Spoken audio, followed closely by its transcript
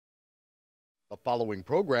The following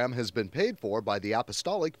program has been paid for by the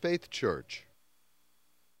Apostolic Faith Church.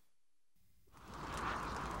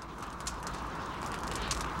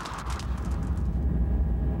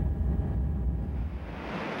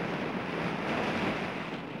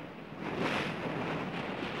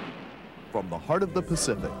 From the heart of the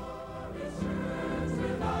Pacific,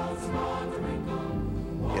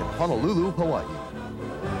 in Honolulu, Hawaii.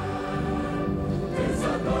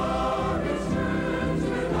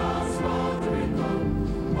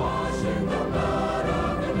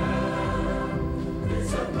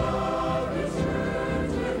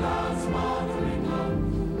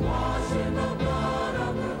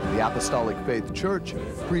 The Apostolic Faith Church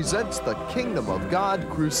presents the Kingdom of God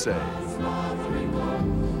Crusade.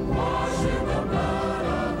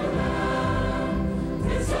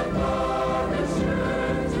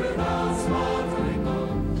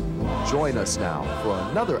 Join us now for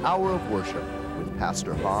another hour of worship with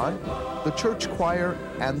Pastor Han, the church choir,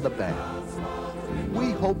 and the band.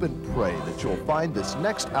 We hope and pray that you'll find this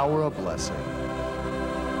next hour a blessing.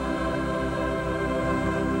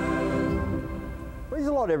 Praise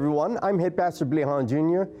the Lord, everyone. I'm Head Pastor Billy Han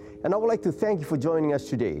Jr., and I would like to thank you for joining us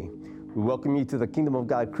today. We welcome you to the Kingdom of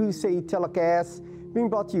God Crusade telecast, being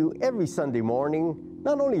brought to you every Sunday morning,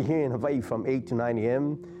 not only here in Hawaii from 8 to 9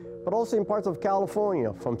 a.m., but also in parts of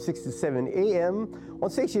California from 6 to 7 a.m. on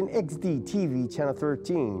station XD-TV Channel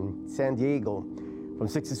 13, San Diego, from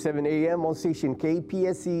 6 to 7 a.m. on station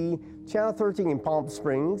KPSE Channel 13 in Palm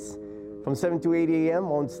Springs, from 7 to 8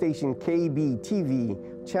 a.m. on station KB-TV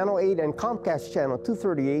Channel 8 and Comcast Channel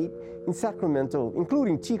 238 in Sacramento,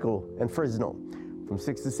 including Chico and Fresno, from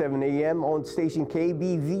 6 to 7 a.m. on station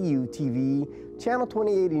KBVU-TV Channel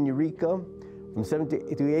 28 in Eureka, from 7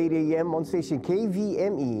 to 8 a.m. on station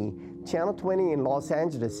KVME, Channel 20 in Los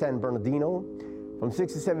Angeles, San Bernardino, from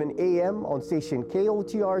 6 to 7 a.m. on station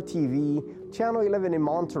KOTR-TV, Channel 11 in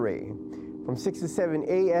Monterey, from 6 to 7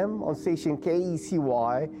 a.m. on station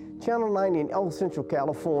KECY, Channel 9 in El Centro,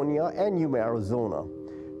 California, and Yuma, Arizona,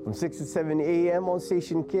 from 6 to 7 a.m. on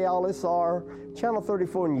station KLSR, Channel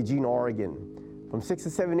 34 in Eugene, Oregon, from 6 to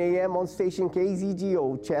 7 a.m. on station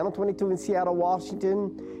KZGO, Channel 22 in Seattle,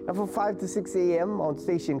 Washington, and from 5 to 6 a.m. on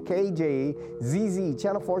station KJZZ,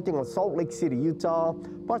 Channel 14 on Salt Lake City, Utah,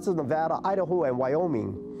 parts of Nevada, Idaho, and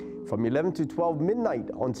Wyoming, from 11 to 12 midnight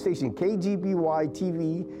on station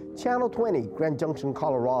KGBY-TV, Channel 20, Grand Junction,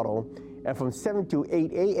 Colorado, and from 7 to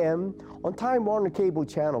 8 a.m. on Time Warner Cable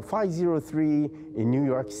Channel 503 in New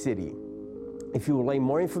York City. If you would like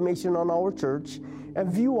more information on our church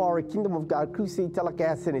and view our Kingdom of God Crusade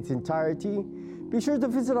telecast in its entirety, be sure to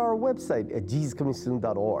visit our website at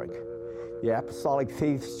JesusComingSoon.org. The Apostolic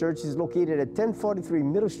Faith Church is located at 1043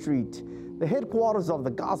 Middle Street, the headquarters of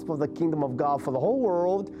the Gospel of the Kingdom of God for the whole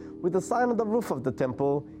world, with the sign on the roof of the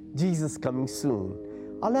temple, Jesus Coming Soon,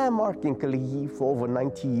 a landmark in Kalihi for over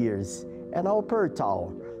 90 years, and our prayer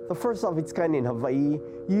tower, the first of its kind in Hawaii,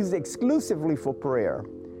 used exclusively for prayer.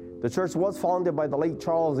 The church was founded by the late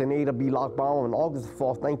Charles and Ada B. Lockbaum on August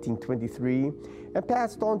 4, 1923, and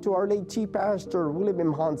passed on to our late Chief Pastor William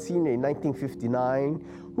M. Hahn Sr. in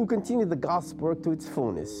 1959, who continued the gospel work to its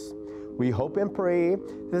fullness. We hope and pray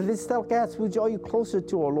that this telecast will draw you closer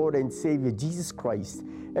to our Lord and Savior Jesus Christ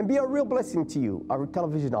and be a real blessing to you, our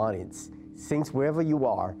television audience, saints wherever you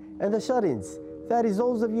are, and the shut-ins, that is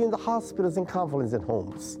those of you in the hospitals and convalescent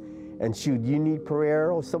homes. And should you need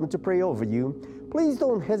prayer or someone to pray over you, please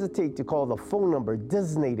don't hesitate to call the phone number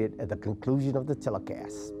designated at the conclusion of the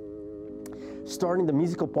telecast. Starting the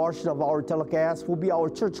musical portion of our telecast will be our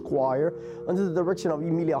church choir under the direction of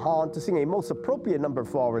Emilia Hahn to sing a most appropriate number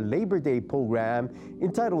for our Labor Day program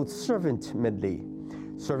entitled Servant Medley.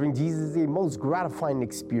 Serving Jesus is a most gratifying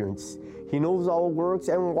experience. He knows our works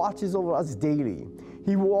and watches over us daily.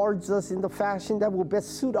 He rewards us in the fashion that will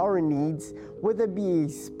best suit our needs, whether it be a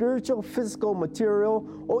spiritual, physical, material,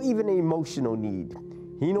 or even an emotional need.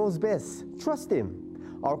 He knows best. Trust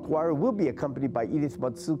Him. Our choir will be accompanied by Edith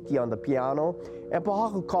Matsuki on the piano and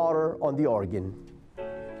Pahaku Carter on the organ.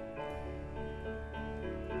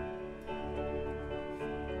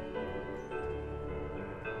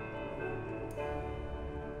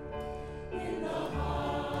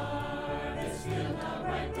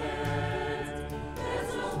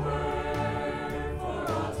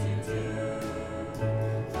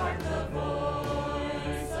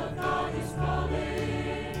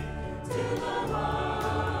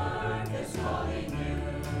 Calling you.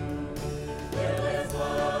 You is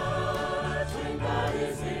watching by.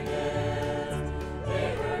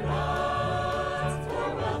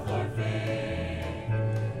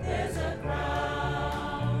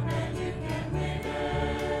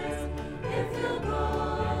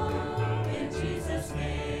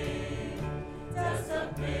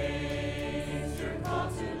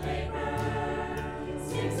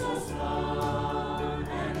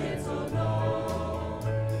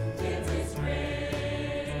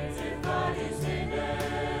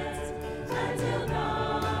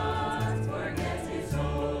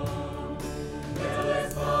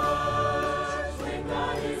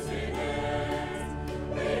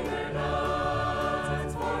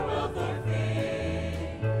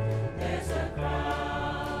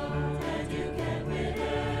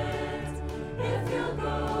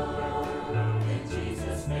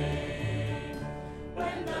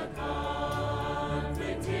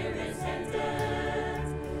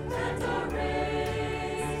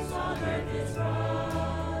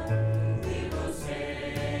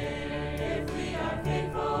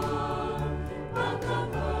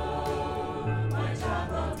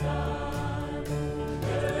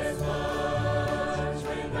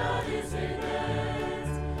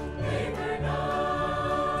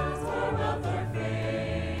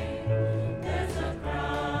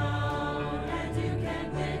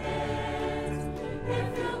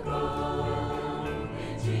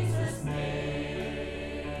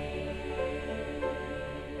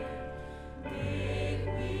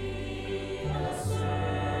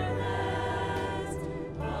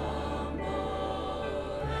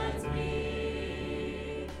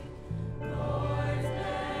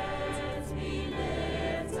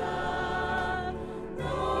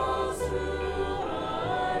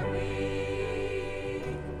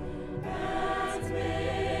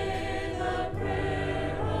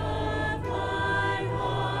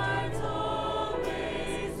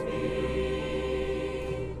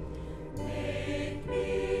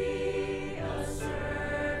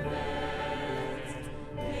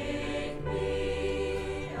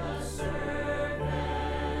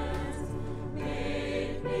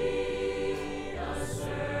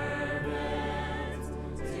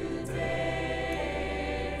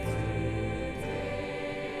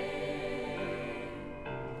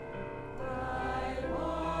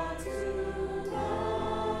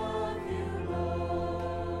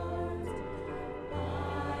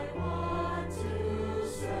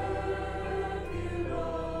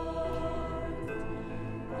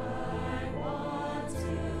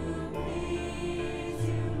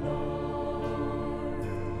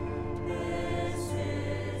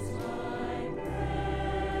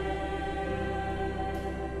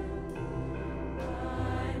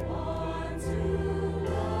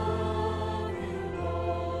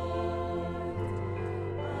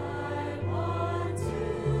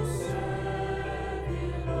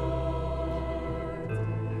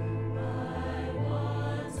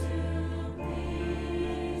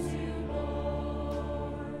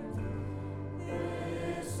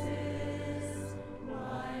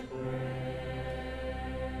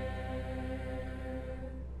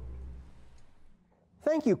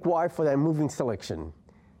 Thank you, choir, for that moving selection.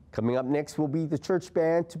 Coming up next will be the church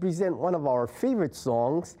band to present one of our favorite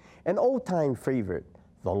songs, an old-time favorite,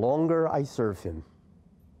 The Longer I Serve Him.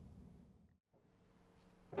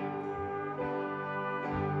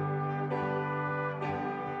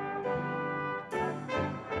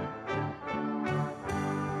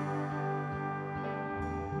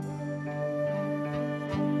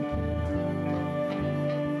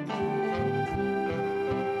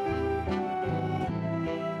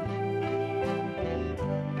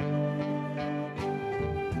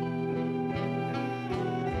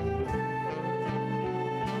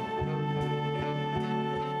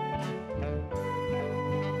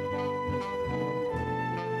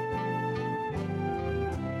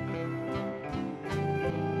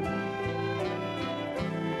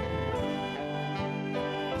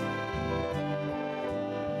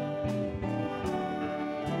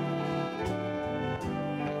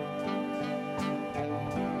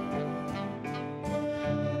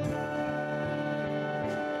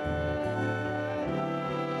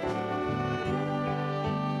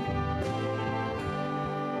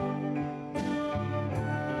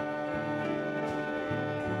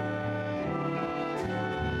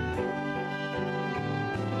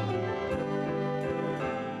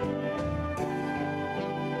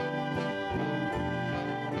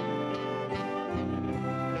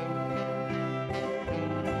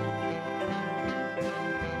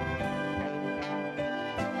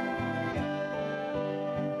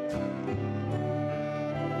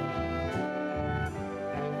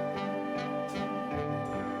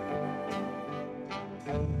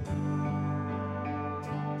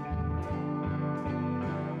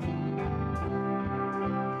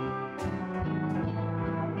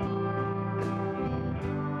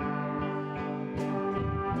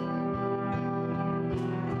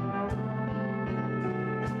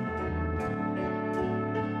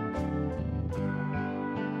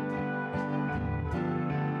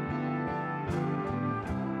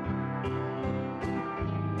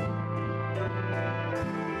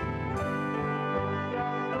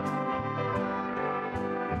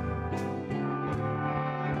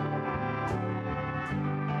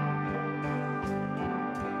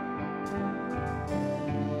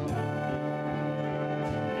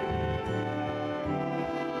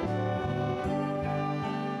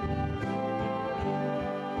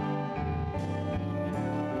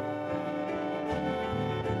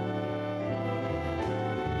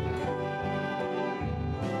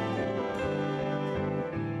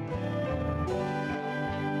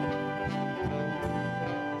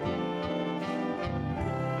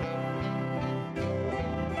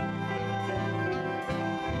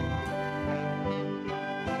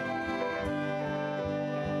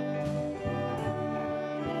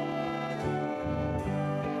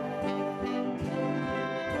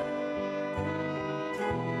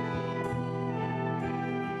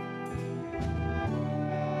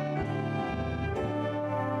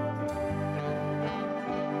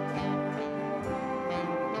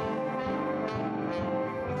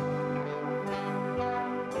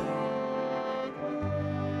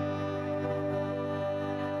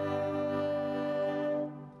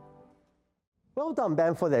 Well done,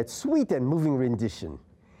 band, for that sweet and moving rendition.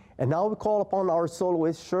 And now we call upon our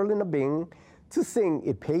soloist, Shirley Abing, to sing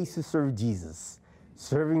It Pays to Serve Jesus.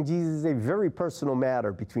 Serving Jesus is a very personal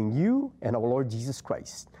matter between you and our Lord Jesus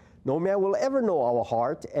Christ. No man will ever know our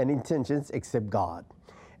heart and intentions except God.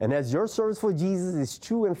 And as your service for Jesus is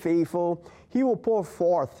true and faithful, he will pour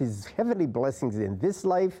forth his heavenly blessings in this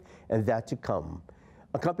life and that to come.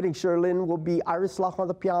 Accompanying Sherlyn will be Iris Locke on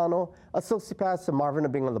the piano, Associate Pastor Marvin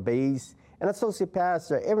Abing on the bass, and Associate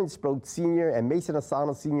Pastor Aaron Sproat Sr. and Mason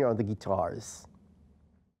Asano Sr. on the guitars.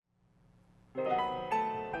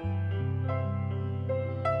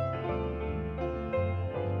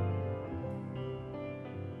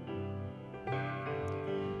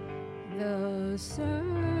 The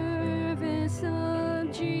service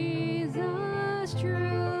of Jesus,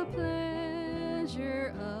 true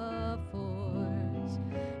pleasure affords.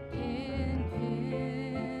 In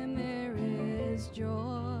him there is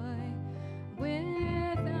joy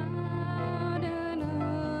without an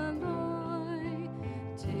alloy.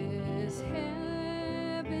 'Tis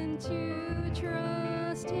heaven to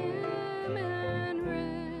trust him and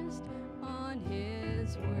rest on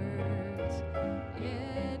his words.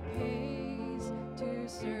 It pays to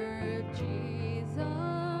serve Jesus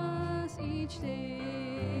each day.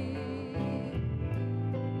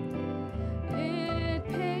 It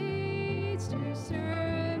pays to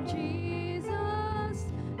serve Jesus.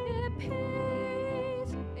 It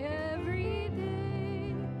pays every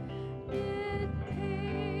day. It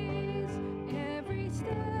pays every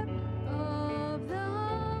step of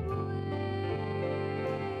the way.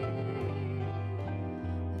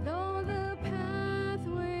 Though the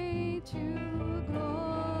pathway to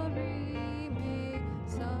glory may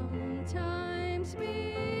sometimes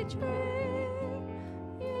be dreary,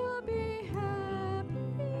 you'll be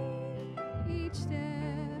happy each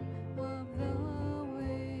step of the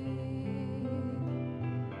way.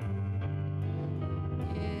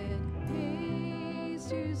 It pays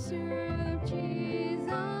to serve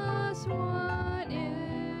Jesus,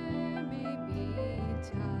 whatever may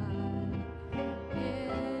betide.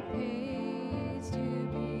 It pays to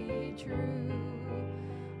be true,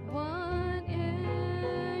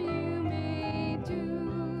 whatever you may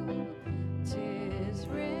do. 'Tis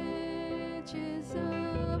riches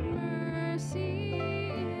of mercy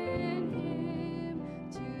in him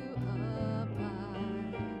to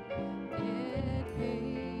abide. It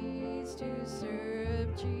pays to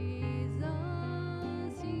serve Jesus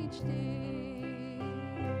each day.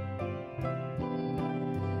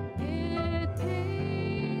 It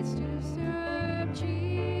pays to serve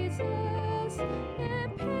Jesus.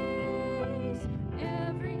 It pays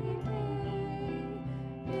every day.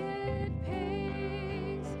 It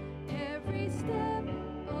pays every step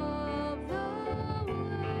of the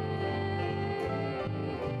way.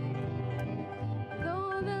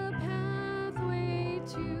 Though the pathway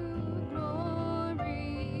to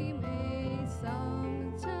glory may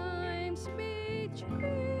sometimes be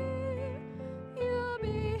dreary, you'll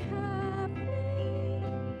be happy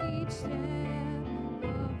each step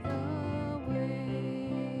of the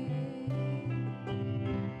way.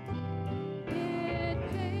 It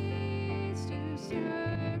pays to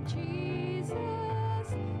serve Jesus.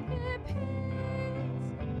 It pays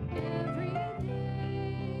every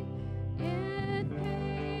day. It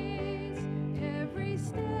pays every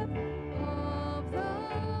step of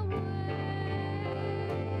the way.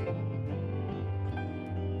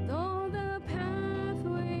 Though the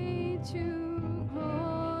pathway to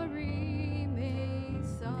glory may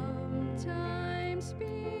sometimes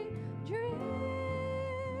be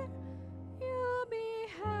dreary, you'll be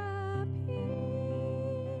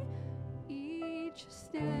happy each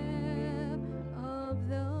step of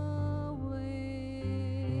the way.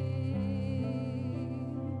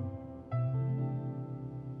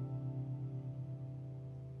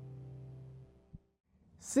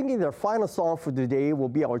 Singing their final song for today will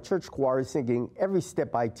be our church choir singing Every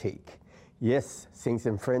Step I Take. Yes, saints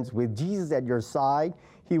and friends, with Jesus at your side,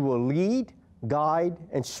 he will lead, guide,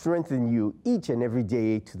 and strengthen you each and every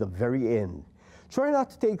day to the very end. Try not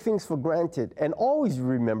to take things for granted and always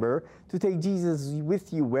remember to take Jesus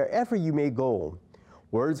with you wherever you may go.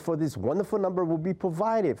 Words for this wonderful number will be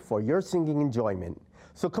provided for your singing enjoyment.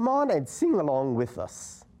 So come on and sing along with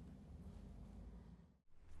us.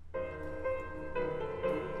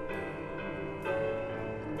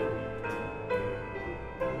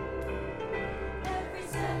 Every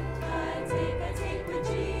step I take with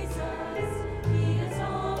Jesus. He is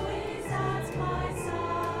always at my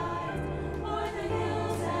side. O'er the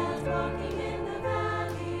hills and rocking in the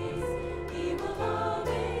valleys, he will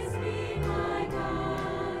always be my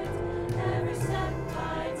guide. Every step I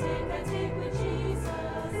take with Jesus.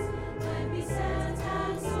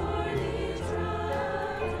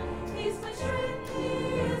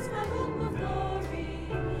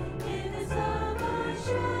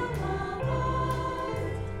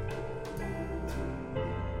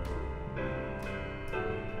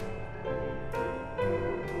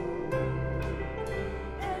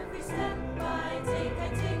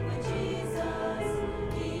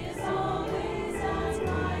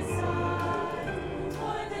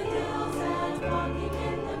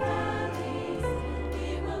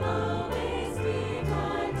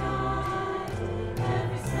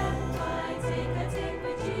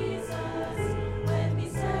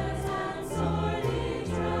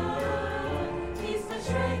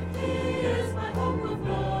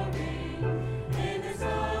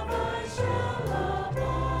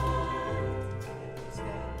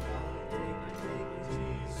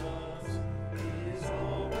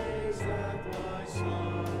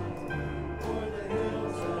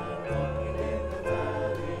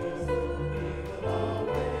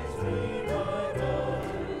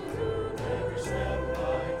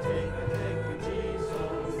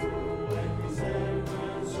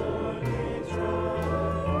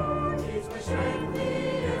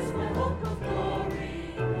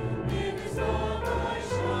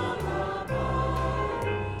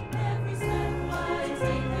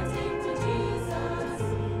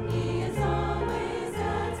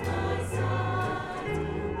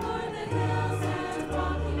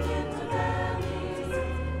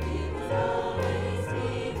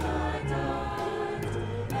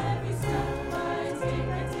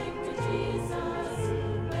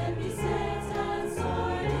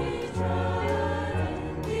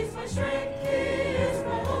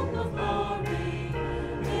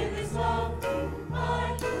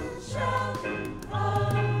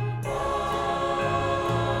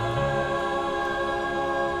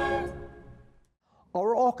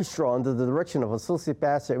 Our orchestra, under the direction of Associate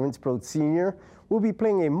Pastor Evans Prote Sr., will be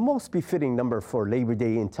playing a most befitting number for Labor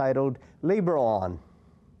Day entitled Labor On.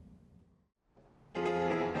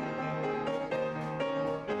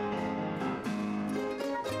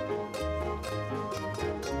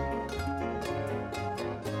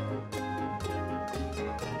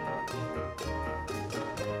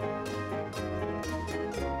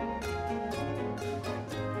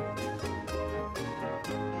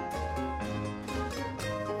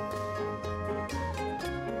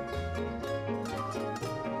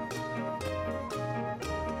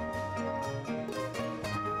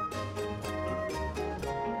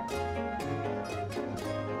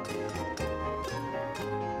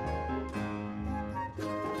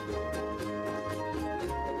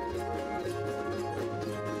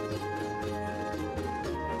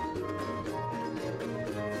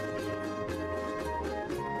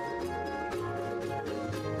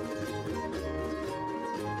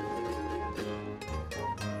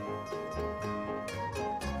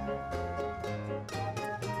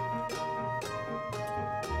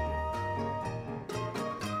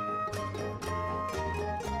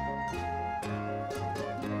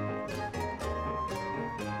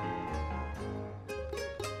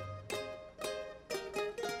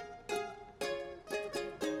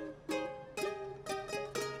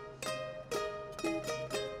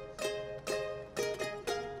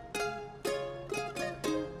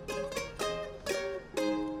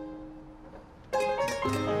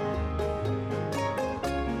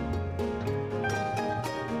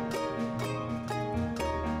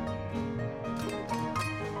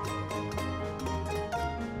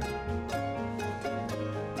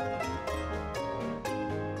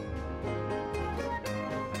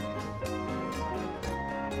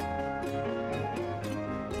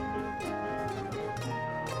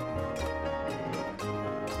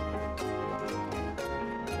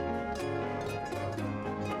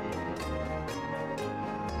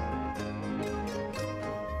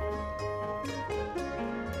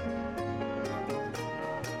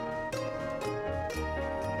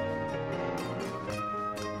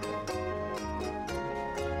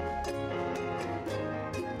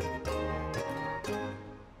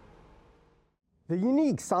 The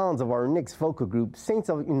unique sounds of our next vocal group, Saints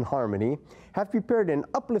in Harmony, have prepared an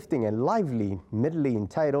uplifting and lively medley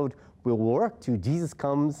entitled We'll Work Till Jesus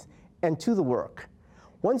Comes and To the Work.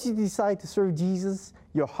 Once you decide to serve Jesus,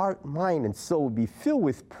 your heart, mind, and soul will be filled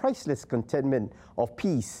with priceless contentment of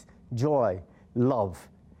peace, joy, love.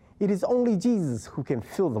 It is only Jesus who can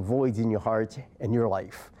fill the voids in your heart and your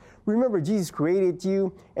life. Remember, Jesus created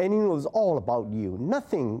you, and He knows all about you.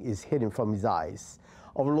 Nothing is hidden from His eyes.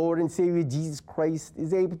 Our Lord and Savior Jesus Christ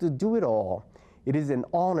is able to do it all. It is an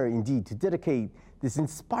honor indeed to dedicate this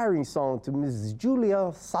inspiring song to Mrs.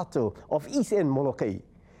 Julia Sato of East End, Molokai.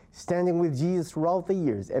 Standing with Jesus throughout the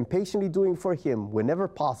years and patiently doing for Him whenever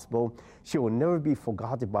possible, she will never be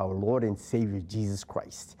forgotten by our Lord and Savior Jesus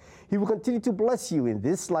Christ. He will continue to bless you in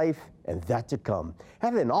this life and that to come.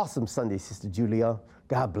 Have an awesome Sunday, Sister Julia.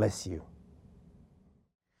 God bless you.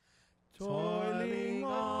 Toiling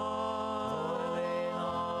on,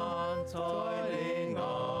 toiling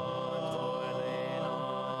on,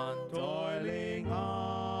 toiling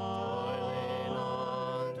on,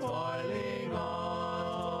 toiling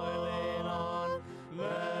on.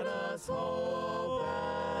 Let us hope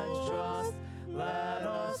and trust. Let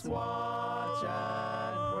us watch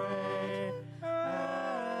and pray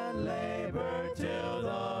and labor till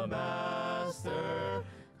the Master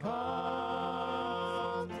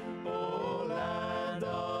come. O land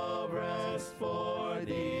of rest, for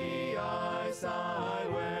thee I sigh.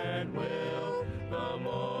 When will the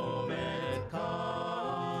moment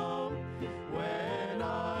come when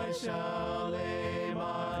I shall lay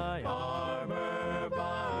my armor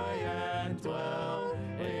by and dwell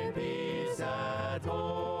in peace at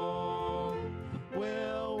home?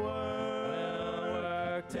 We'll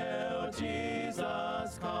work till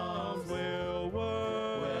Jesus comes. We'll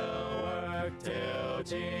work till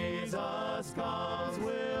Jesus comes.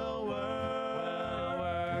 We'll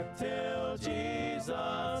work till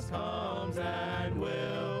Jesus comes, and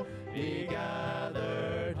we'll be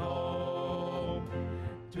gathered home.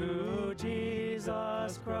 To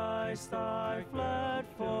Jesus Christ I fled,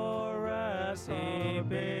 for as He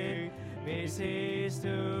bade me cease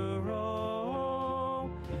to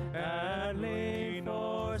roam, and lean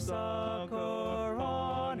for succor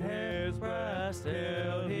on His breast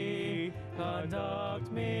till He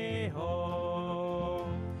conduct me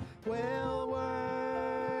home. We'll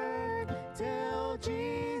work till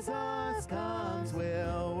Jesus comes.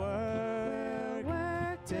 We'll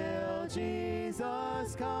work till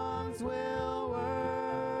Jesus comes. We'll work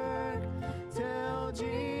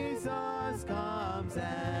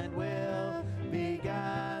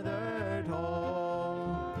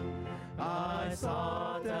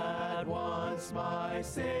Jesus, my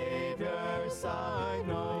Savior's side,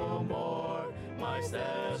 no more my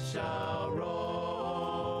steps shall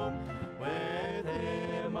roam. With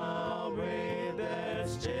him I'll brave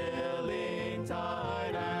this chilling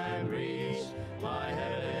tide and reach my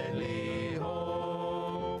heavenly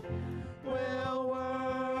home. We'll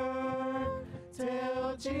work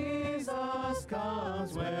till Jesus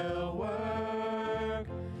comes, we'll work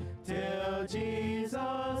till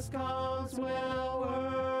Jesus comes, we'll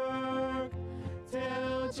work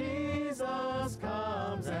till Jesus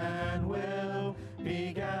comes, and we'll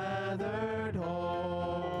be gathered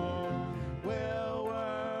home. We'll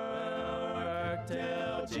work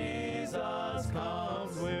till Jesus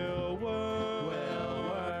comes, we'll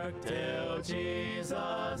work till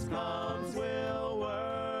Jesus comes, we'll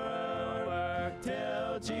work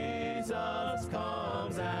till Jesus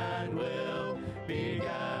comes, and we'll be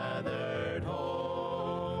gathered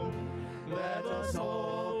home. Let us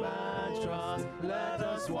hope and trust, let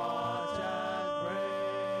us watch and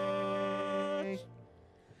pray,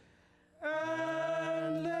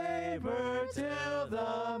 and labor till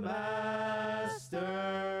the Master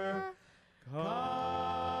comes.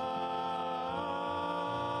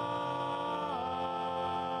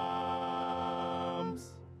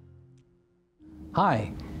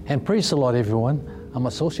 Hi, and praise the Lord, everyone. I'm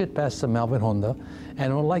Associate Pastor Melvin Honda,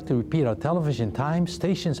 and I would like to repeat our television times,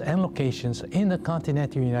 stations, and locations in the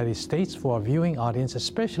continental United States for our viewing audience,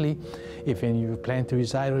 especially if any of you plan to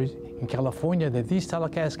reside in California, that these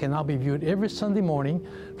telecasts can now be viewed every Sunday morning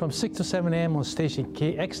from 6 to 7 a.m. on station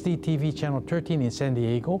KXD TV Channel 13 in San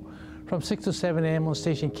Diego, from 6 to 7 a.m. on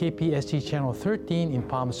station KPSG Channel 13 in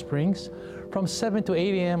Palm Springs, from 7 to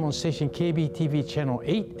 8 a.m. on station KBTV Channel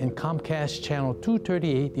 8 and Comcast Channel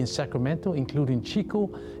 238 in Sacramento, including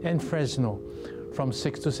Chico and Fresno. From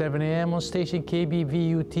 6 to 7 a.m. on station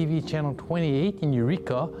KBVU TV Channel 28 in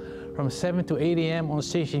Eureka, from 7 to 8 a.m. on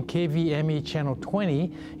station KVME Channel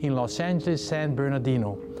 20 in Los Angeles, San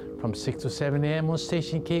Bernardino. From 6 to 7 a.m. on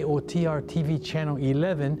station KOTR TV Channel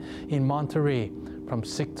 11 in Monterey. From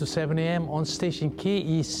 6 to 7 a.m. on station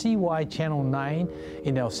KECY Channel 9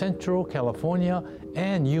 in El Centro, California,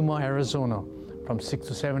 and Yuma, Arizona. From 6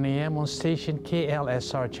 to 7 a.m. on station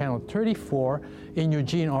KLSR Channel 34 in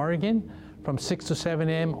Eugene, Oregon. From 6 to 7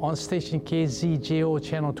 a.m. on station KZJO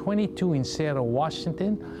Channel 22 in Seattle,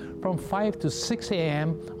 Washington. From 5 to 6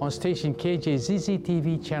 a.m. on station KJZZ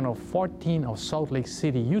TV Channel 14 of Salt Lake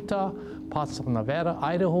City, Utah, parts of Nevada,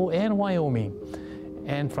 Idaho, and Wyoming.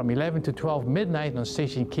 And from 11 to 12 midnight on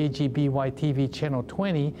station KGBY TV Channel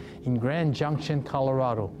 20 in Grand Junction,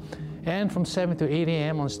 Colorado. And from 7 to 8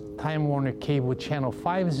 a.m. on Time Warner Cable Channel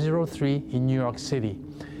 503 in New York City.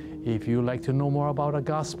 If you'd like to know more about our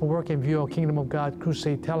gospel work and view our Kingdom of God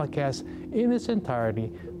Crusade telecast in its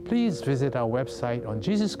entirety, please visit our website on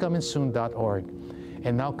JesusComingSoon.org.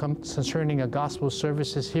 And now concerning our gospel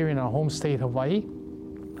services here in our home state, Hawaii.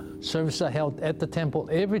 Services are held at the temple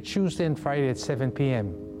every Tuesday and Friday at 7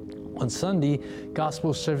 p.m. On Sunday,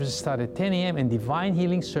 gospel services start at 10 a.m. and divine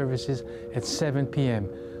healing services at 7 p.m.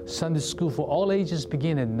 Sunday school for all ages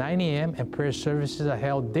begin at 9 a.m. and prayer services are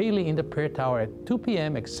held daily in the prayer tower at 2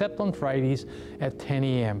 p.m. except on Fridays at 10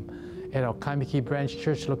 a.m. At our Kamiki Branch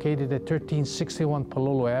Church located at 1361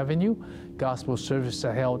 Palolo Avenue, gospel services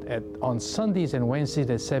are held on Sundays and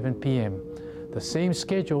Wednesdays at 7 p.m. The same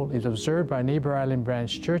schedule is observed by Neighbor Island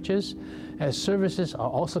branch churches, as services are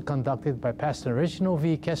also conducted by Pastor Reginald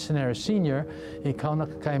V. Castanera Sr. in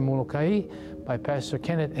Kaunakakai, Molokai, by Pastor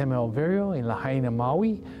Kenneth M. Alverio in Lahaina,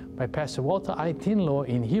 Maui, by Pastor Walter I. Tinlo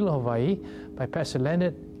in Hilo, Hawaii, by Pastor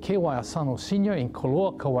Leonard K.Y. Asano Sr. in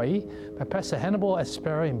Koloa, Kauai, by Pastor Hannibal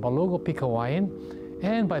Espera in Balogo, Pikawayan,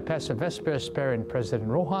 and by Pastor Vesper Espera in President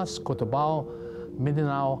Rojas, Cotabao,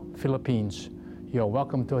 Mindanao, Philippines. You are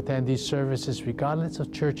welcome to attend these services regardless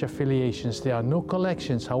of church affiliations. There are no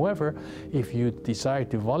collections. However, if you desire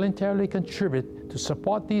to voluntarily contribute to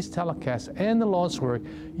support these telecasts and the Lord's work,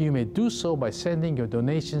 you may do so by sending your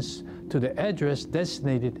donations to the address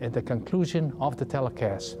designated at the conclusion of the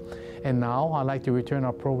telecast. And now I'd like to return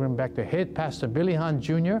our program back to Head Pastor Billy Hahn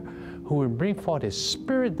Jr., who will bring forth his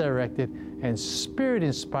Spirit-directed and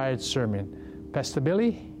Spirit-inspired sermon. Pastor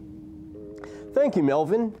Billy? Thank you,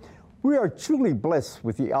 Melvin. We are truly blessed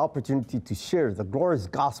with the opportunity to share the glorious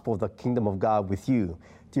gospel of the kingdom of God with you,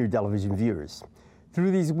 dear television viewers, through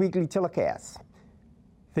these weekly telecasts.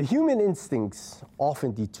 The human instincts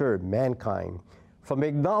often deter mankind from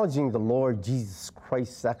acknowledging the Lord Jesus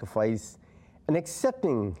Christ's sacrifice and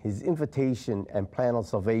accepting his invitation and plan of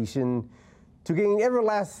salvation to gain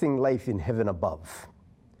everlasting life in heaven above.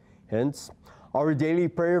 Hence, our daily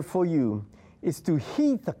prayer for you is to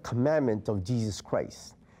heed the commandment of Jesus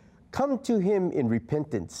Christ. come to him in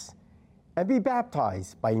repentance and be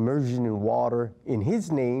baptized by immersion in water in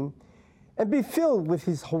his name and be filled with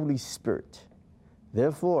his Holy Spirit.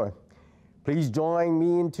 Therefore, please join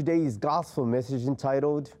me in today's gospel message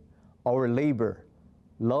entitled, Our Labor,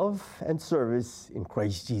 Love and Service in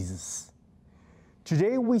Christ Jesus.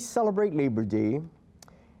 Today we celebrate Labor Day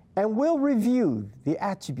and we'll review the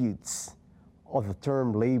attributes of the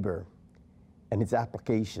term labor and its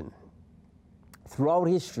application. Throughout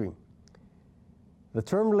history, the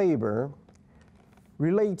term labor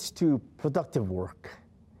relates to productive work,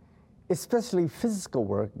 especially physical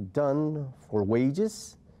work done for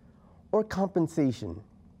wages or compensation.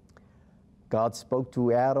 God spoke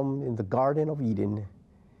to Adam in the Garden of Eden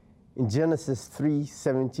in Genesis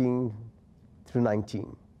 3:17 through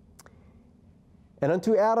 19. And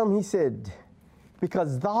unto Adam he said,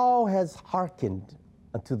 because thou hast hearkened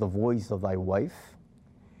unto the voice of thy wife,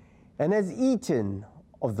 and hast eaten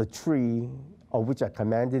of the tree of which I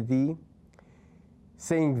commanded thee,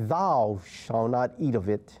 saying, thou shalt not eat of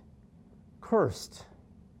it, cursed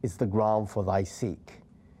is the ground for thy sake.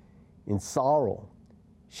 In sorrow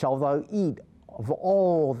shalt thou eat of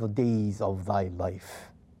all the days of thy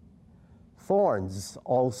life. Thorns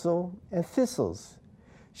also and thistles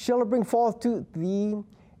shall it bring forth to thee,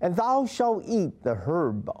 and thou shalt eat the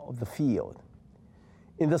herb of the field.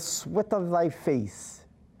 In the sweat of thy face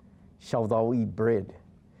shalt thou eat bread,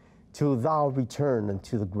 till thou return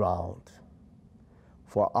unto the ground.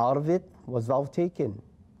 For out of it was thou taken.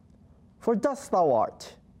 For dust thou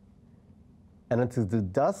art, and unto the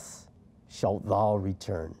dust shalt thou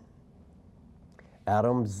return.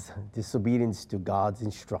 Adam's disobedience to God's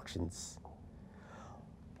instructions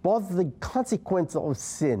brought the consequence of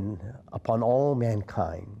sin upon all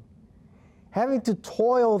mankind, having to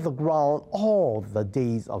toil the ground all the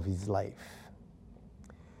days of his life.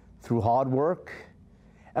 Through hard work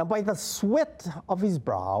and by the sweat of his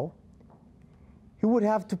brow, he would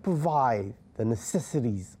have to provide the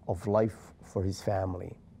necessities of life for his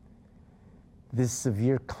family. This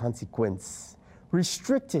severe consequence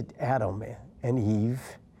restricted Adam and Eve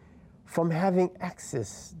from having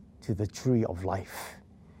access to the tree of life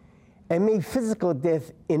and made physical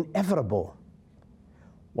death inevitable.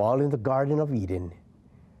 While in the Garden of Eden,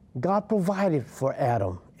 God provided for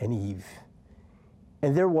Adam and Eve,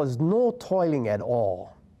 and there was no toiling at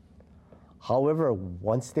all. However,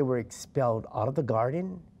 once they were expelled out of the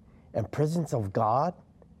garden and presence of God,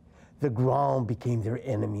 the ground became their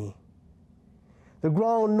enemy. The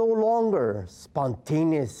ground no longer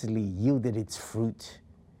spontaneously yielded its fruit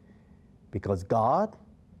because God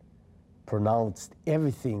pronounced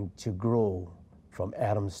everything to grow from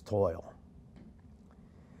Adam's toil.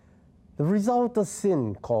 The result of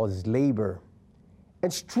sin caused labor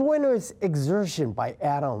and strenuous exertion by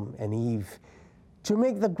Adam and Eve to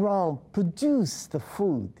make the ground produce the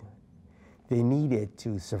food they needed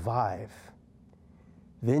to survive.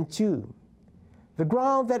 Then too, the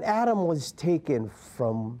ground that Adam was taken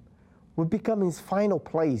from would become his final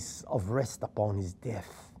place of rest upon his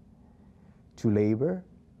death. To labor,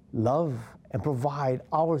 love, and provide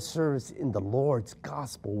our service in the Lord's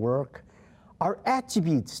gospel work are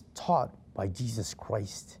attributes taught by Jesus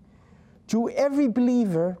Christ to every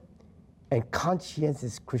believer and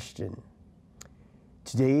conscientious Christian.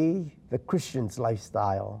 Today, the Christian's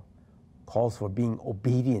lifestyle calls for being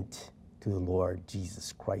obedient to the Lord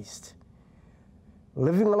Jesus Christ,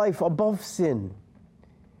 living a life above sin,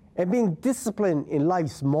 and being disciplined in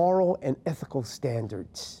life's moral and ethical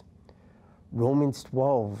standards. Romans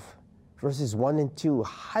 12, verses 1 and 2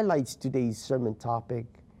 highlights today's sermon topic.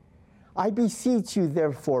 I beseech you,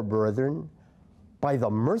 therefore, brethren, by the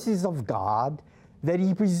mercies of God, that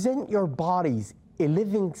ye present your bodies a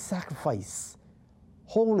living sacrifice,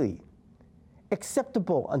 holy,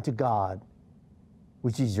 acceptable unto God,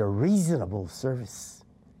 which is your reasonable service.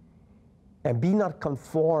 And be not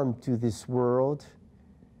conformed to this world,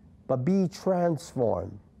 but be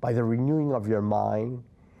transformed by the renewing of your mind,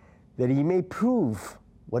 that ye may prove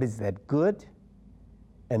what is that good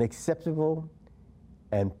and acceptable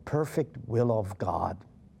and perfect will of God.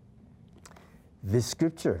 This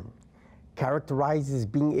scripture characterizes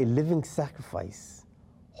being a living sacrifice,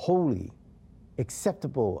 holy,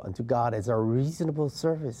 acceptable unto God as our reasonable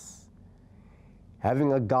service.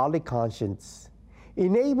 Having a godly conscience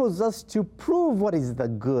enables us to prove what is the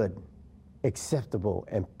good, acceptable,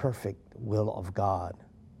 and perfect will of God.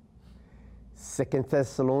 2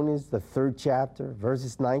 Thessalonians, the 3rd chapter,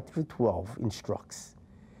 verses 9 through 12 instructs,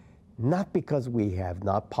 not because we have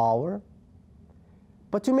not power,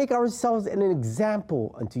 but to make ourselves an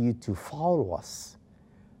example unto you to follow us.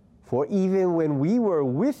 For even when we were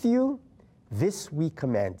with you, This we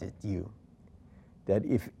commanded you, that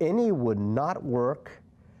if any would not work,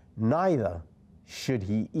 neither should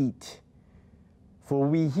he eat. For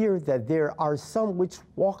we hear that there are some which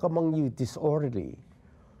walk among you disorderly,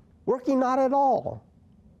 working not at all,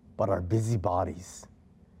 but are busybodies.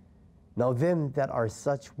 Now them that are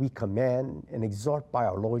such we command and exhort by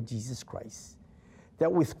our Lord Jesus Christ,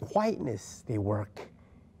 that with quietness they work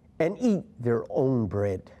and eat their own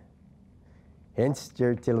bread. Hence,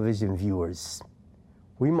 dear television viewers,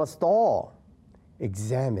 we must all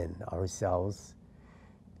examine ourselves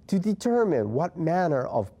to determine what manner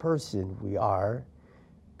of person we are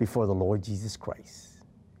before the Lord Jesus Christ.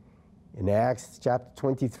 In Acts chapter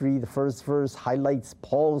 23, the first verse highlights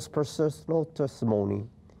Paul's personal testimony.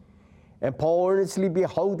 And Paul, earnestly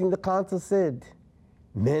beholding the council, said,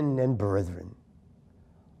 Men and brethren,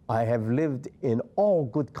 I have lived in all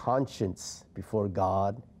good conscience before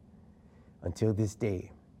God until this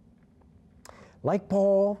day. Like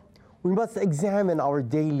Paul, we must examine our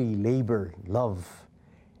daily labor, love,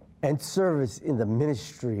 and service in the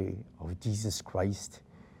ministry of Jesus Christ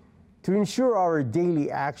to ensure our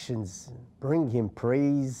daily actions bring him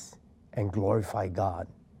praise and glorify God.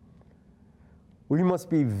 We must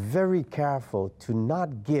be very careful to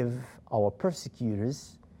not give our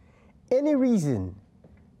persecutors any reason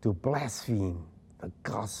to blaspheme the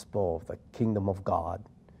gospel of the kingdom of God.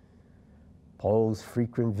 Paul's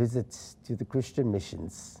frequent visits to the Christian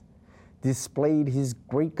missions displayed his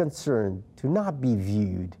great concern to not be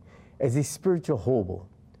viewed as a spiritual hobo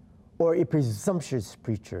or a presumptuous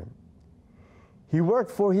preacher. He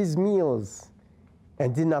worked for his meals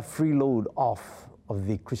and did not freeload off of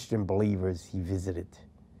the Christian believers he visited.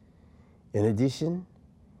 In addition,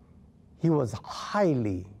 he was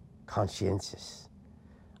highly conscientious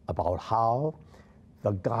about how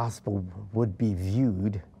the gospel would be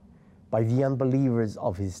viewed by the unbelievers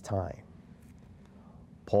of his time.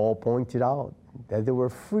 Paul pointed out that there were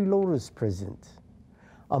freeloaders present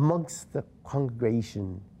amongst the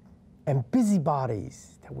congregation and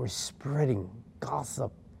busybodies that were spreading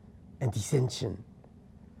gossip and dissension.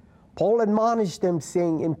 Paul admonished them,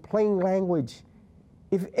 saying in plain language,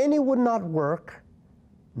 if any would not work,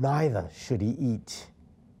 neither should he eat.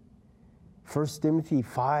 1 Timothy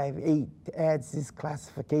 5:8 adds this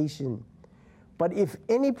classification. But if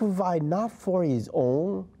any provide not for his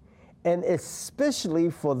own, and especially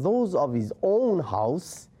for those of his own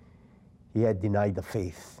house, he had denied the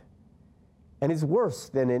faith, and is worse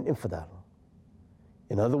than an infidel.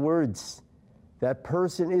 In other words, that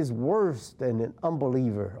person is worse than an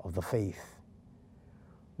unbeliever of the faith.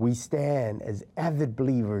 We stand as avid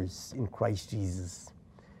believers in Christ Jesus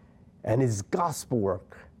and his gospel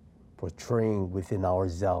work, portraying within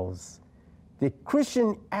ourselves the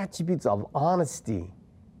Christian attributes of honesty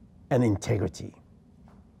and integrity.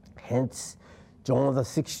 Hence, John the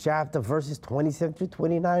 6th chapter, verses 27 to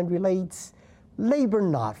 29 relates, labor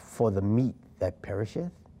not for the meat that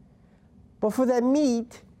perisheth, but for that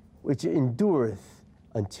meat which endureth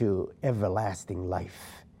unto everlasting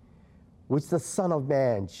life, which the Son of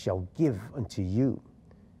Man shall give unto you.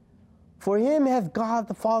 For him hath God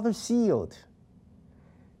the Father sealed.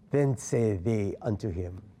 Then said they unto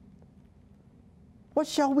him, What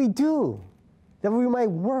shall we do that we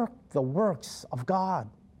might work the works of God?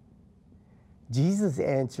 Jesus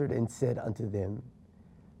answered and said unto them,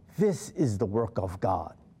 This is the work of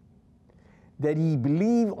God, that ye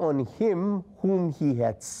believe on him whom he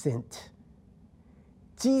hath sent.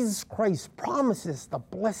 Jesus Christ promises the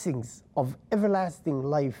blessings of everlasting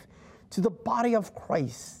life to the body of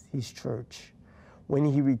Christ, his church, when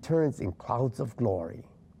he returns in clouds of glory.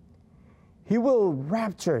 He will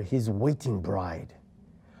rapture his waiting bride,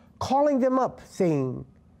 calling them up, saying,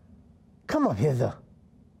 Come up hither.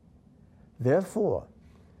 Therefore,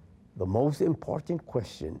 the most important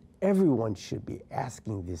question everyone should be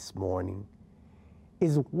asking this morning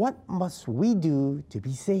is, what must we do to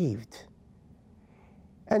be saved?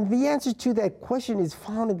 And the answer to that question is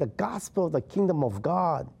found in the gospel of the kingdom of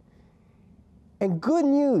God. And good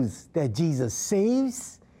news that Jesus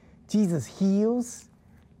saves, Jesus heals,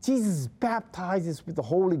 Jesus baptizes with the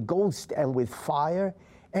Holy Ghost and with fire,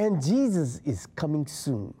 and Jesus is coming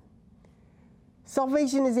soon.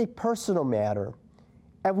 Salvation is a personal matter,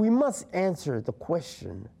 and we must answer the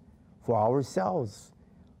question for ourselves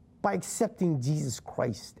by accepting Jesus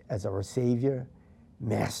Christ as our Savior,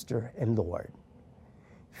 Master, and Lord.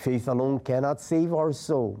 Faith alone cannot save our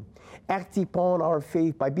soul. Act upon our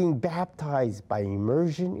faith by being baptized by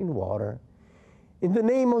immersion in water in the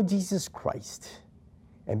name of Jesus Christ,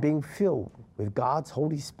 and being filled with God's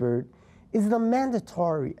Holy Spirit is the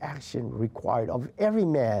mandatory action required of every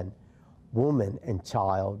man woman, and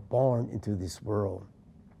child born into this world.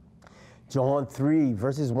 John 3,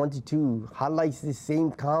 verses 1 to 2 highlights the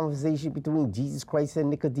same conversation between Jesus Christ and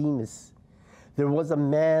Nicodemus. There was a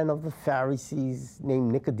man of the Pharisees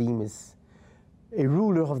named Nicodemus, a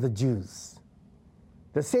ruler of the Jews.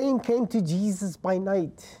 The same came to Jesus by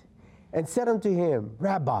night and said unto him,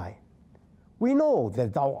 Rabbi, we know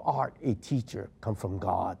that thou art a teacher come from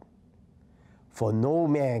God. For no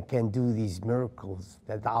man can do these miracles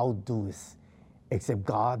that thou doest, except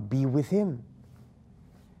God be with him.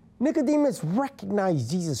 Nicodemus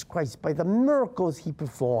recognized Jesus Christ by the miracles he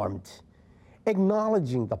performed,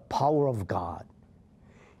 acknowledging the power of God.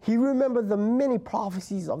 He remembered the many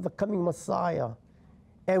prophecies of the coming Messiah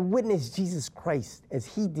and witnessed Jesus Christ as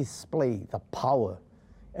he displayed the power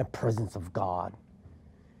and presence of God.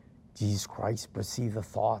 Jesus Christ perceived the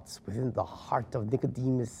thoughts within the heart of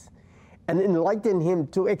Nicodemus and enlightened him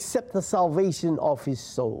to accept the salvation of his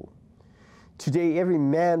soul. Today, every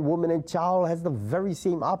man, woman, and child has the very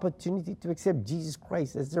same opportunity to accept Jesus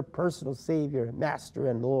Christ as their personal Savior, Master,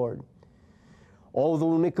 and Lord.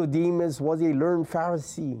 Although Nicodemus was a learned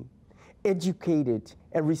Pharisee, educated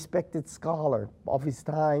and respected scholar of his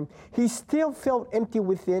time, he still felt empty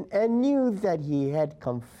within and knew that he had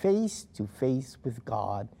come face to face with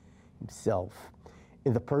God himself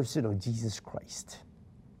in the person of Jesus Christ.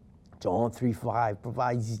 John 3:5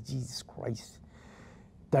 provides Jesus Christ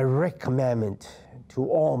direct commandment to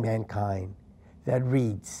all mankind that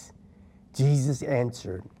reads, Jesus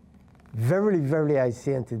answered, Verily, verily, I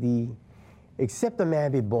say unto thee, except a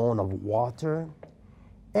man be born of water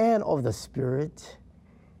and of the Spirit,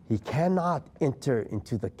 he cannot enter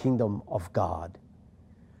into the kingdom of God.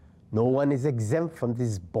 No one is exempt from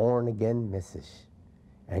this born-again message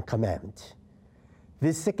and commandment.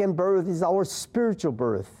 This second birth is our spiritual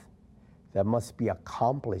birth that must be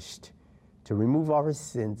accomplished to remove our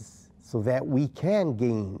sins so that we can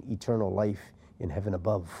gain eternal life in heaven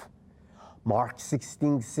above. Mark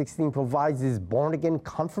 16:16 provides this born-again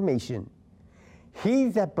confirmation. He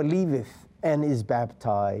that believeth and is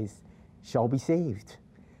baptized shall be saved,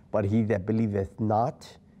 but he that believeth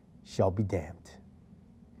not shall be damned.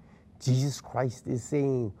 Jesus Christ is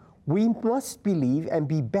saying we must believe and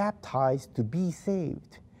be baptized to be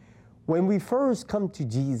saved. When we first come to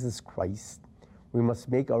Jesus Christ, we must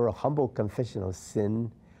make our humble confession of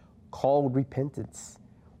sin called repentance,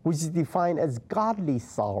 which is defined as godly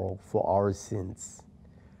sorrow for our sins.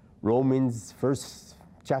 Romans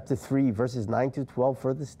chapter 3, verses 9 to 12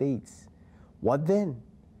 further states, What then?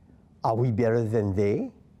 Are we better than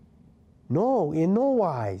they? No, in no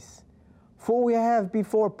wise. For we have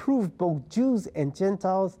before proved both Jews and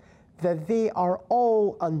Gentiles that they are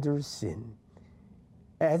all under sin.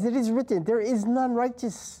 As it is written, there is none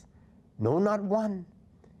righteous, no, not one.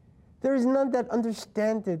 There is none that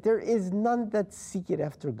understandeth, there is none that seeketh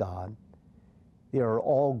after God. They are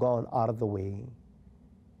all gone out of the way.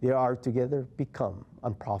 They are together become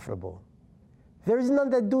unprofitable. There is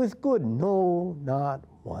none that doeth good, no, not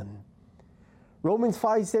one. Romans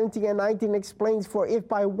 5:17 and 19 explains, For if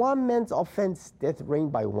by one man's offense death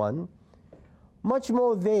reigned by one, much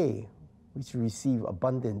more they which receive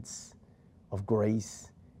abundance of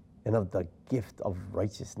grace and of the gift of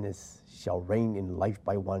righteousness shall reign in life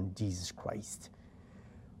by one, Jesus Christ.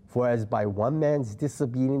 For as by one man's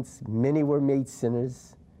disobedience many were made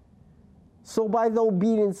sinners, so by the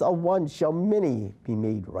obedience of one shall many be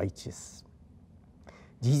made righteous.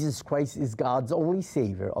 Jesus Christ is God's only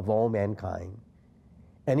Savior of all mankind,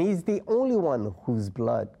 and He is the only one whose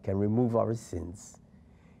blood can remove our sins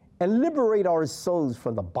and liberate our souls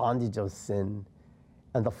from the bondage of sin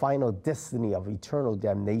and the final destiny of eternal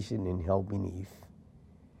damnation in hell beneath.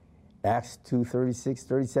 Acts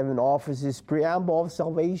 2:36-37 offers this preamble of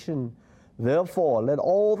salvation. Therefore, let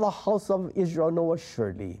all the house of Israel know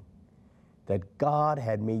assuredly that God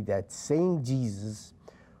had made that same Jesus,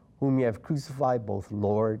 whom ye have crucified, both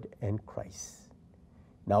Lord and Christ.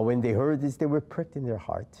 Now when they heard this, they were pricked in their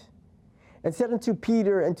heart, and said unto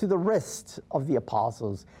Peter and to the rest of the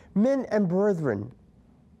apostles, Men and brethren,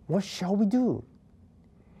 what shall we do?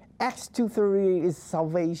 Acts 2:38 is the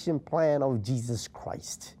salvation plan of Jesus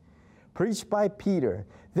Christ, preached by Peter.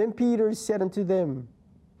 Then Peter said unto them,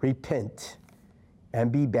 Repent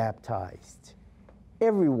and be baptized,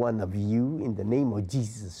 every one of you, in the name of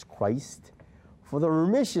Jesus Christ, for the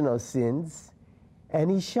remission of sins,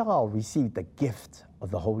 and ye shall receive the gift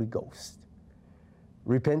of the Holy Ghost.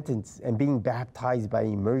 Repentance and being baptized by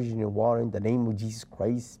immersion in water in the name of Jesus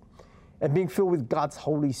Christ and being filled with God's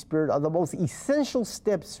Holy Spirit are the most essential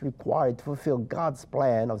steps required to fulfill God's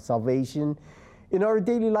plan of salvation in our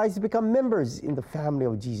daily lives to become members in the family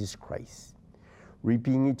of Jesus Christ.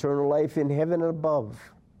 reaping eternal life in heaven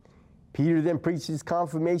above. Peter then preaches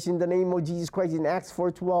confirmation in the name of Jesus Christ in Acts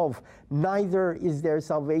 4:12. Neither is there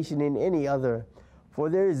salvation in any other, for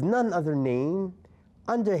there is none other name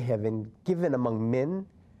under heaven given among men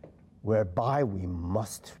whereby we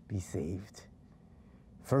must be saved.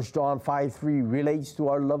 1 John 5:3 relates to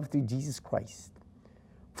our love to Jesus Christ.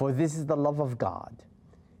 For this is the love of God,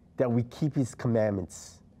 that we keep his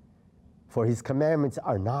commandments. For his commandments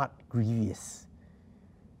are not grievous.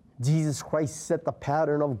 Jesus Christ set the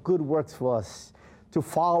pattern of good works for us to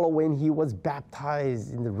follow when he was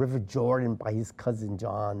baptized in the River Jordan by his cousin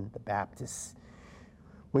John the Baptist.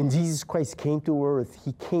 When Jesus Christ came to earth,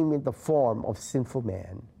 he came in the form of sinful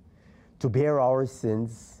man to bear our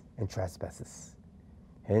sins and trespasses.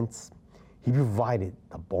 Hence, he provided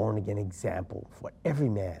the born-again example for every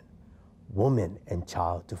man, woman, and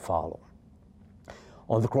child to follow.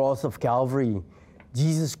 On the cross of Calvary,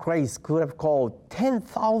 Jesus Christ could have called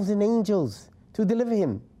 10,000 angels to deliver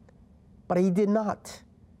him, but he did not,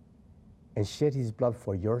 and shed his blood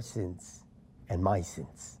for your sins and my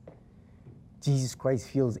sins. Jesus Christ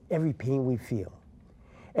feels every pain we feel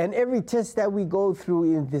and every test that we go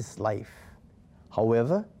through in this life.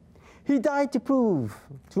 However, he died to prove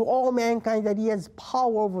to all mankind that he has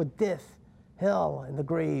power over death, hell, and the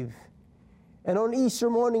grave. And on Easter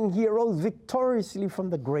morning, he arose victoriously from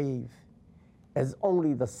the grave, as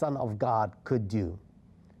only the Son of God could do.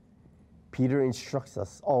 Peter instructs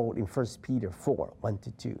us all in 1 Peter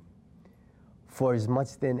 4:1-2. For as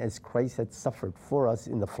much then as Christ had suffered for us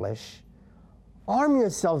in the flesh, arm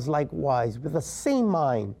yourselves likewise with the same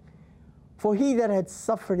mind. For he that had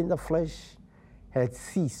suffered in the flesh had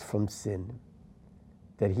ceased from sin,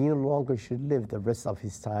 that he no longer should live the rest of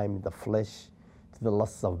his time in the flesh to the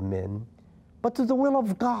lusts of men, but to the will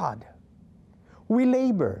of God. We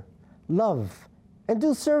labor, love, and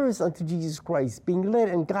do service unto Jesus Christ, being led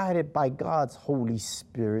and guided by God's Holy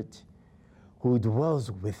Spirit, who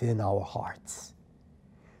dwells within our hearts.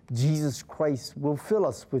 Jesus Christ will fill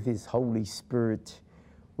us with his Holy Spirit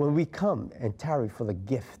when we come and tarry for the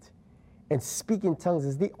gift. And speak in tongues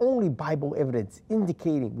is the only Bible evidence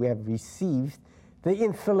indicating we have received the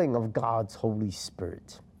infilling of God's Holy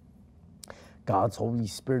Spirit. God's Holy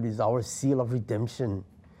Spirit is our seal of redemption,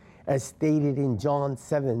 as stated in John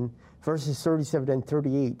 7, verses 37 and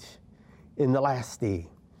 38. In the last day,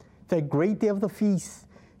 that great day of the feast,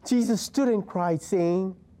 Jesus stood and cried,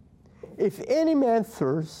 saying, If any man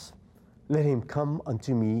thirst, let him come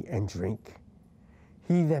unto me and drink.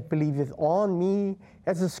 He that believeth on me,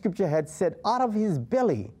 as the scripture had said, out of his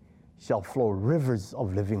belly shall flow rivers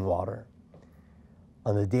of living water.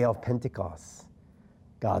 On the day of Pentecost,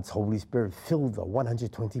 God's Holy Spirit filled the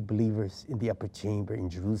 120 believers in the upper chamber in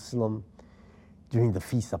Jerusalem during the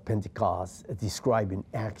Feast of Pentecost, as described in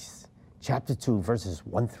Acts chapter 2, verses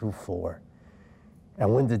 1-4.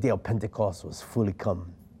 And when the day of Pentecost was fully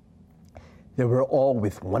come, they were all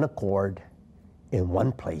with one accord in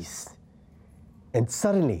one place. And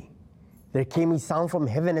suddenly there came a sound from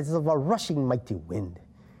heaven as of a rushing mighty wind,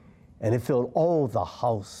 and it filled all the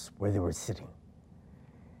house where they were sitting.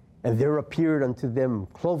 And there appeared unto them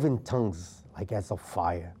cloven tongues like as of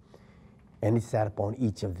fire, and it sat upon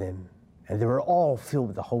each of them. And they were all filled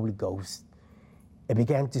with the Holy Ghost, and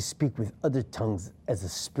began to speak with other tongues as the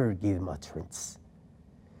Spirit gave them utterance.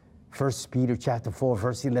 1 Peter chapter 4,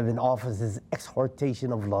 verse 11 offers this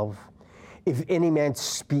exhortation of love. If any man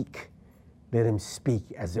speak, let him speak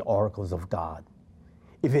as the oracles of God.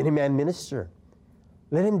 If any man minister,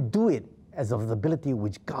 let him do it as of the ability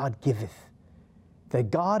which God giveth, that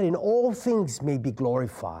God in all things may be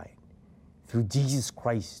glorified, through Jesus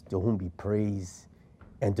Christ, to whom be praise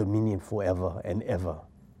and dominion forever and ever.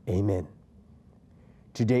 Amen.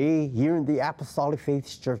 Today, here in the Apostolic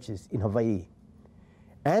Faith churches in Hawaii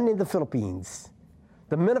and in the Philippines,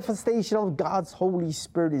 the manifestation of God's Holy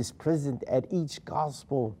Spirit is present at each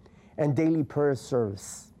gospel and daily prayer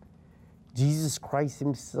service. Jesus Christ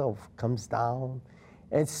himself comes down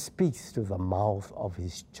and speaks through the mouth of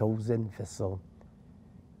his chosen vessel,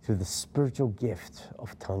 through the spiritual gift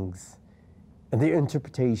of tongues and the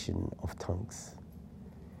interpretation of tongues.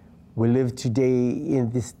 We live today in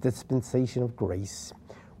this dispensation of grace,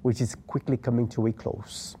 which is quickly coming to a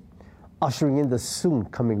close, ushering in the soon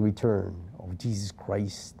coming return of Jesus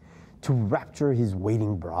Christ to rapture his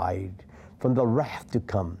waiting bride from the wrath to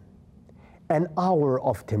come, an hour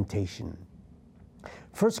of temptation.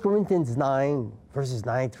 1 Corinthians 9, verses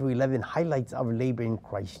 9-11 highlights our labor in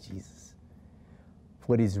Christ Jesus.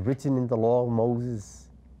 For it is written in the law of Moses,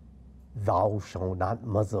 Thou shalt not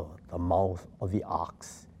muzzle the mouth of the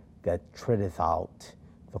ox that treadeth out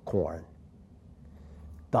the corn.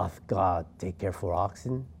 Doth God take care for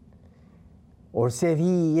oxen? Or said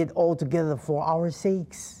he it altogether for our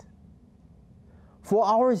sakes? For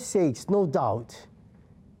our sakes, no doubt,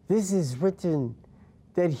 this is written,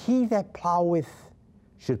 that he that ploweth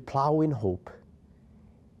should plow in hope,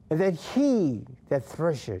 and that he that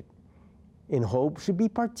thresheth in hope should be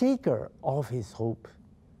partaker of his hope.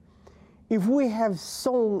 If we have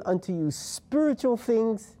sown unto you spiritual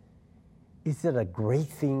things, is it a great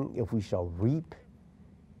thing if we shall reap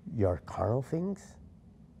your carnal things?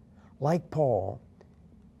 Like Paul,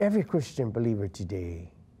 every Christian believer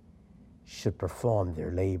today should perform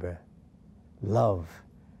their labor, love,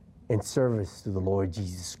 and service to the Lord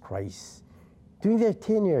Jesus Christ during their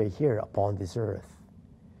tenure here upon this earth.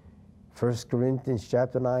 1 Corinthians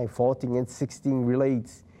chapter 9, 14 and 16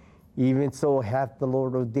 relates, even so hath the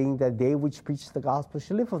Lord ordained that they which preach the gospel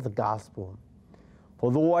shall live of the gospel.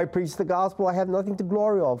 For though I preach the gospel, I have nothing to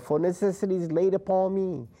glory of, for necessity is laid upon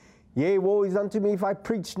me. Yea, woe is unto me if I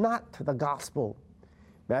preach not the gospel.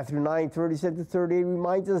 Matthew 9, 37-38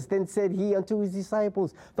 reminds us, then said he unto his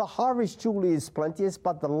disciples, the harvest truly is plenteous,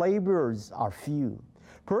 but the laborers are few.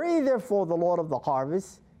 Pray therefore the Lord of the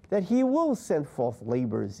harvest, that he will send forth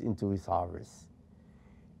laborers into his harvest.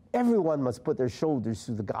 Everyone must put their shoulders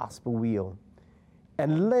to the gospel wheel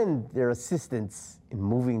and lend their assistance in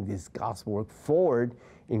moving this gospel work forward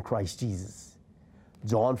in Christ Jesus.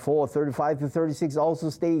 John 4, 35-36 also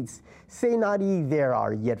states, say not ye, there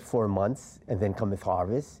are yet 4 months, and then cometh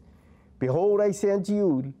harvest. Behold, I say unto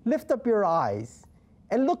you, lift up your eyes,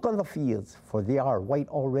 and look on the fields, for they are white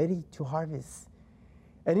already to harvest.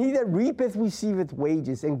 And he that reapeth receiveth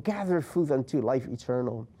wages, and gathereth fruit unto life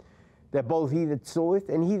eternal, that both he that soweth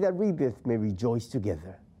and he that reapeth may rejoice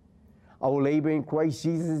together. Our labor in Christ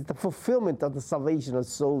Jesus is the fulfillment of the salvation of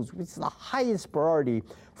souls, which is the highest priority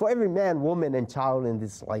for every man, woman, and child in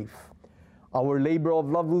this life. Our labor of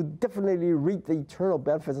love will definitely reap the eternal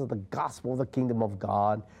benefits of the gospel of the kingdom of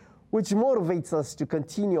God, which motivates us to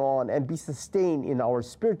continue on and be sustained in our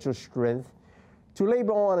spiritual strength to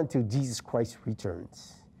labor on until Jesus Christ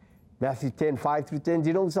returns. Matthew 10, 5-10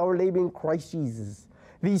 denotes our labor in Christ Jesus.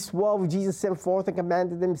 These 12 Jesus sent forth and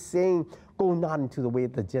commanded them, saying, go not into the way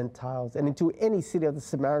of the Gentiles, and into any city of the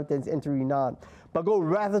Samaritans enter ye not, but go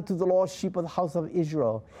rather to the lost sheep of the house of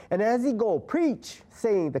Israel. And as ye go, preach,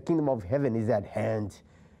 saying, the kingdom of heaven is at hand.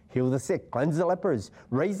 Heal the sick, cleanse the lepers,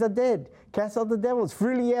 raise the dead, cast out the devils.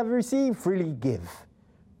 Freely ye have received, freely give.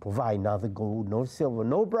 Provide neither gold nor silver,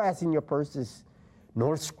 no brass in your purses,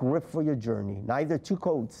 nor scrip for your journey, neither 2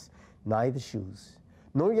 coats, neither shoes,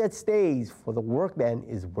 nor yet stays, for the workman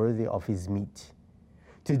is worthy of his meat.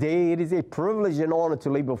 Today it is a privilege and honor to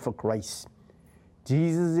labor for Christ,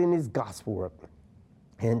 Jesus in his gospel work.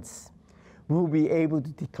 Hence, we will be able to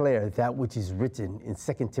declare that which is written in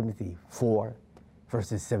 2 Timothy 4,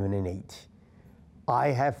 verses 7 and 8. I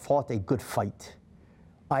have fought a good fight.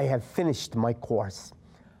 I have finished my course.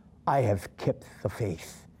 I have kept the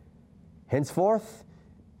faith. Henceforth,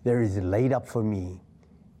 there is laid up for me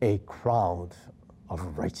a crown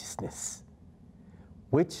of righteousness,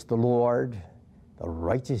 which the Lord, the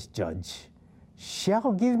righteous judge,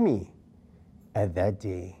 shall give me at that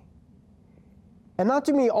day. And not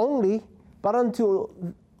to me only, but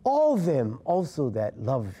unto all them also that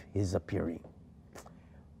love his appearing.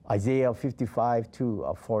 Isaiah 55:2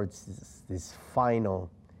 affords this final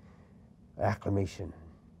acclamation.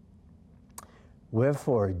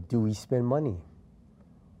 Wherefore do we spend money?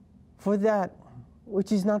 For that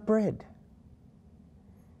which is not bread.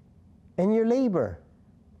 And your labor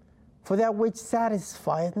for that which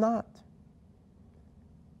satisfieth not.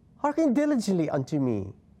 Hearken diligently unto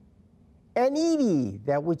me, and eat ye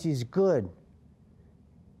that which is good,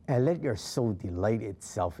 and let your soul delight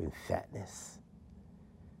itself in fatness.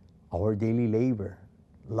 Our daily labor,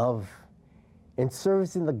 love, and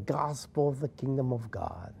service in the gospel of the kingdom of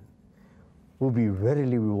God will be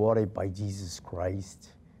readily rewarded by Jesus Christ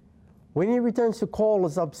when he returns to call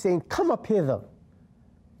us up, saying, come up hither,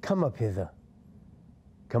 come up hither,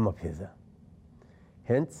 come up hither.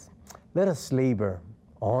 Hence, let us labor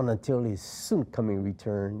on until his soon coming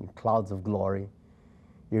return in clouds of glory,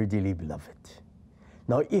 your dearly beloved.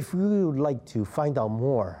 Now, if you would like to find out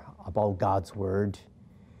more about God's word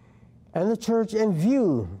and the church and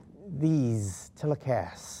view these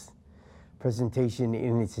telecasts, presentation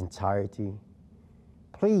in its entirety,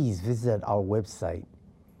 please visit our website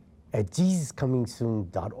at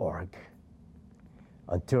jesuscomingsoon.org.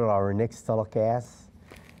 Until our next telecast,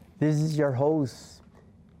 this is your host,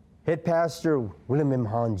 Head Pastor William M.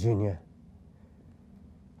 Hahn Jr.,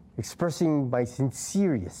 expressing my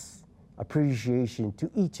sincerest appreciation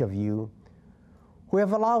to each of you who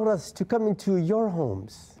have allowed us to come into your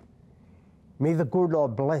homes. May the good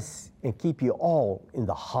Lord bless and keep you all in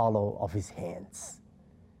the hollow of his hands.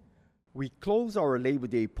 We close our Labor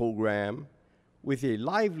Day program with a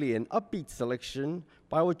lively and upbeat selection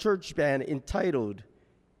by our church band entitled,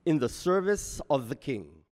 "In the Service of the King."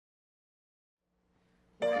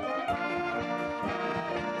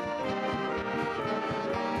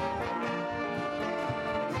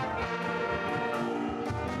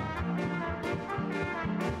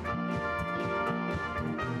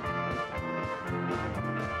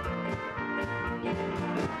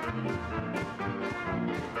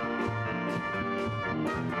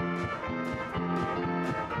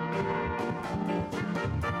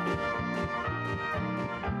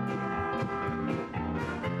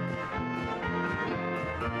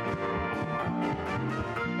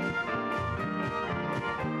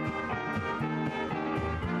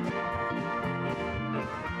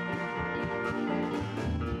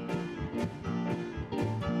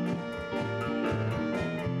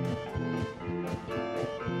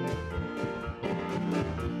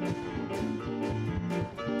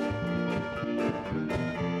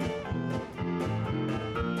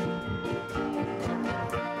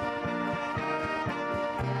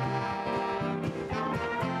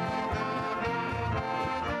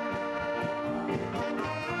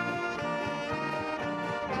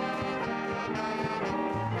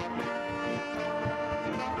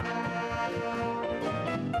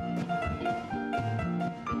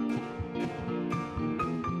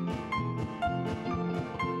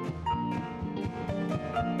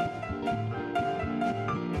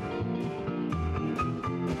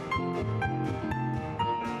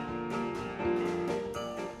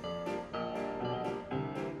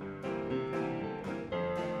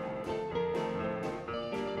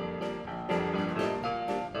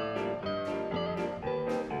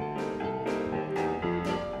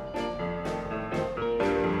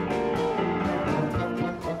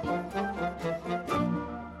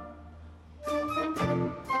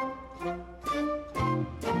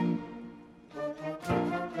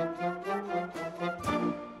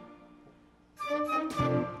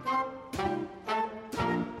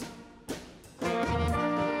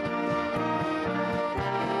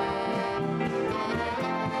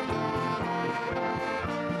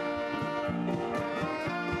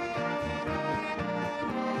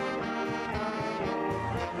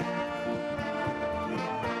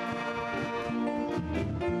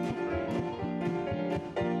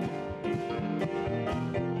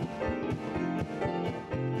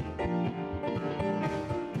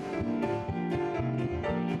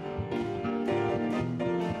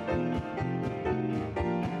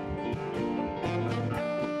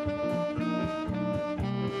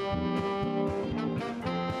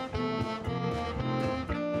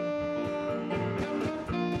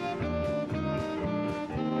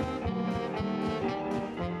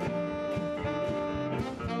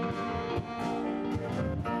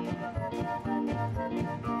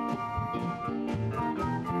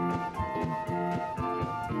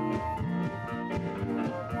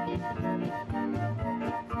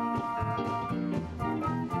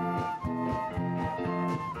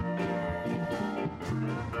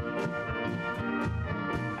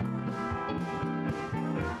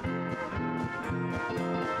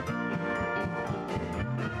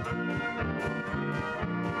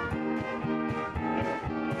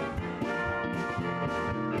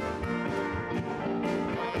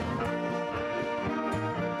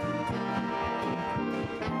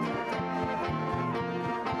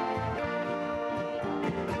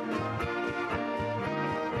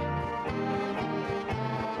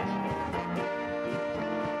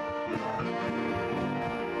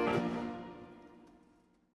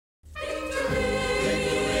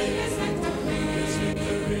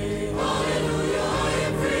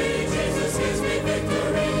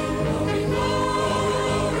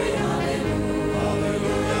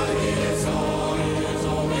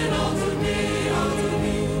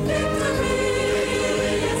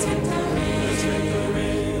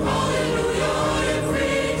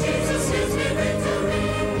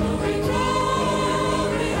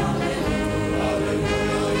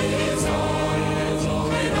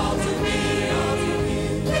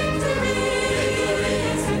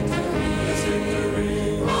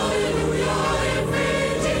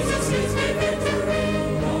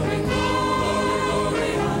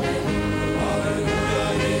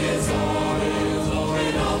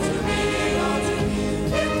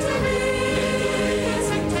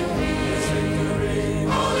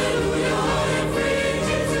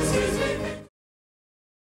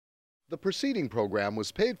 The preceding program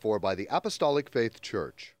was paid for by the Apostolic Faith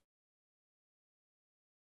Church.